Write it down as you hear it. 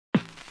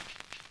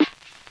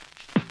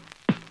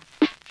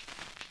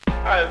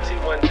Hi, I'm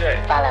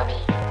T1J. Follow me.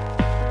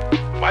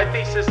 My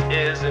thesis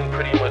is, and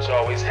pretty much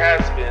always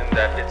has been,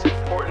 that it's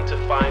important to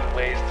find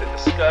ways to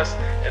discuss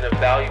and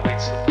evaluate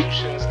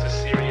solutions to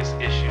serious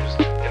issues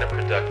in a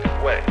productive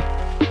way.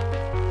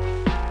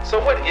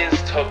 So what is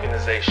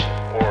tokenization,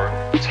 or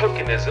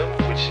tokenism,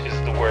 which is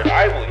the word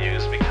I will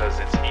use because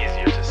it's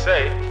easier to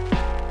say?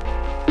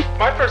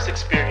 My first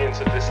experience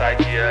of this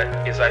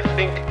idea is, I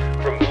think,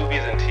 from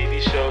movies and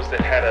TV shows that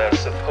had a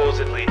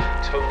supposedly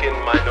token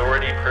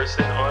minority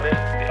person on it.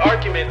 The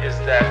argument is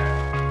that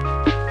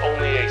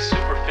only a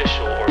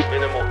superficial or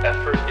minimal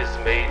effort is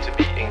made to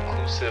be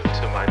inclusive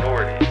to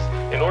minorities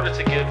in order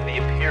to give the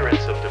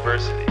appearance of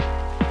diversity.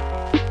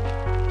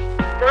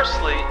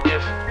 Firstly,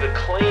 if the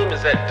claim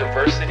is that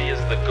diversity is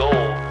the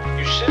goal,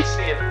 you should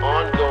see an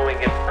ongoing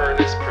and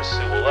earnest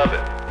pursuit of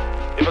it.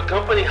 If a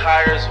company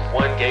hires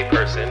one gay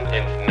person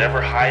and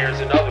never hires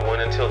another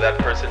one until that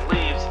person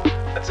leaves,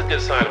 that's a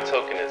good sign of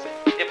tokenism.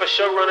 If a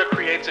showrunner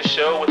creates a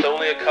show with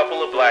only a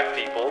couple of black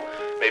people,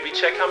 maybe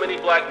check how many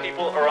black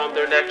people are on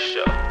their next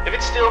show. If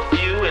it's still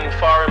few and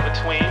far in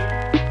between,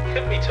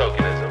 could be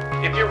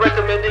tokenism. If you're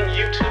recommending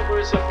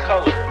YouTubers of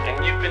color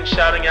and you've been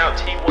shouting out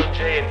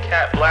T1J and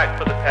Cat Black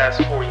for the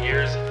past 4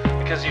 years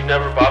because you've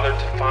never bothered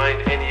to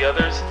find any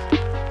others,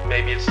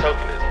 maybe it's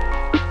tokenism.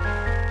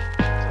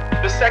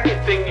 The second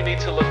thing you need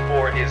to look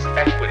for is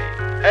equity.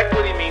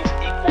 Equity means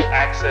equal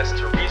access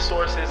to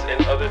resources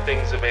and other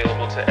things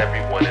available to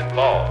everyone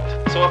involved.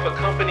 So if a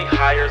company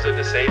hires a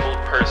disabled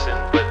person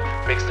but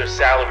makes their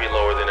salary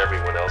lower than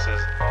everyone else's,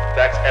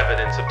 that's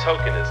evidence of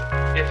tokenism.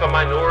 If a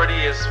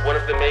minority is one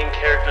of the main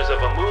characters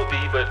of a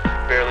movie but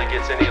barely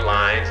gets any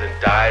lines and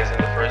dies in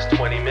the first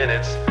 20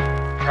 minutes,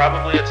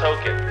 probably a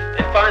token.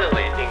 And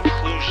finally,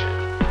 inclusion,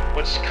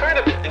 which kind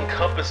of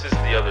encompasses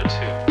the other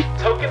two.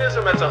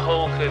 Tokenism as a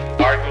whole could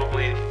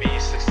arguably be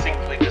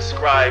succinctly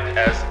described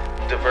as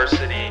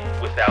diversity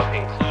without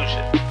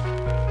inclusion.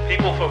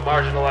 People from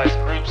marginalized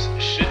groups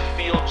should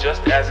feel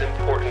just as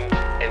important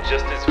and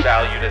just as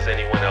valued as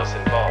anyone else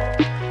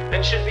involved,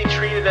 and should be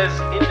treated as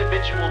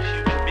individual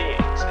human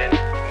beings and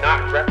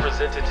not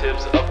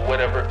representatives of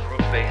whatever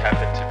group they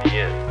happen to be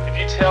in. If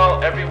you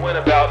tell everyone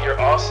about your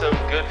awesome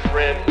good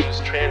friend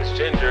who's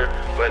transgender,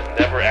 but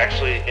never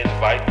actually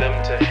invite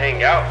them to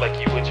hang out like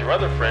you would your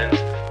other friends,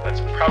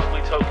 that's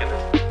probably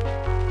tokenism.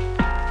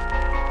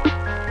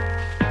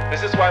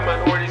 This is why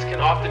minorities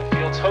can often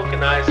feel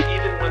tokenized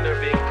even when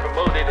they're being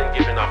promoted and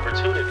given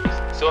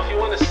opportunities. So if you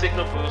want to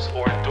signal boost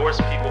or endorse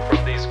people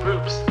from these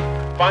groups,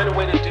 find a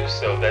way to do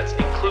so that's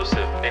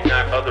inclusive and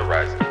not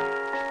otherizing.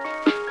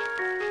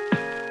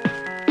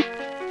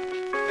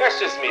 That's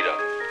just me though.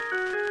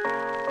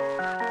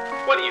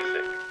 What do you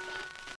think?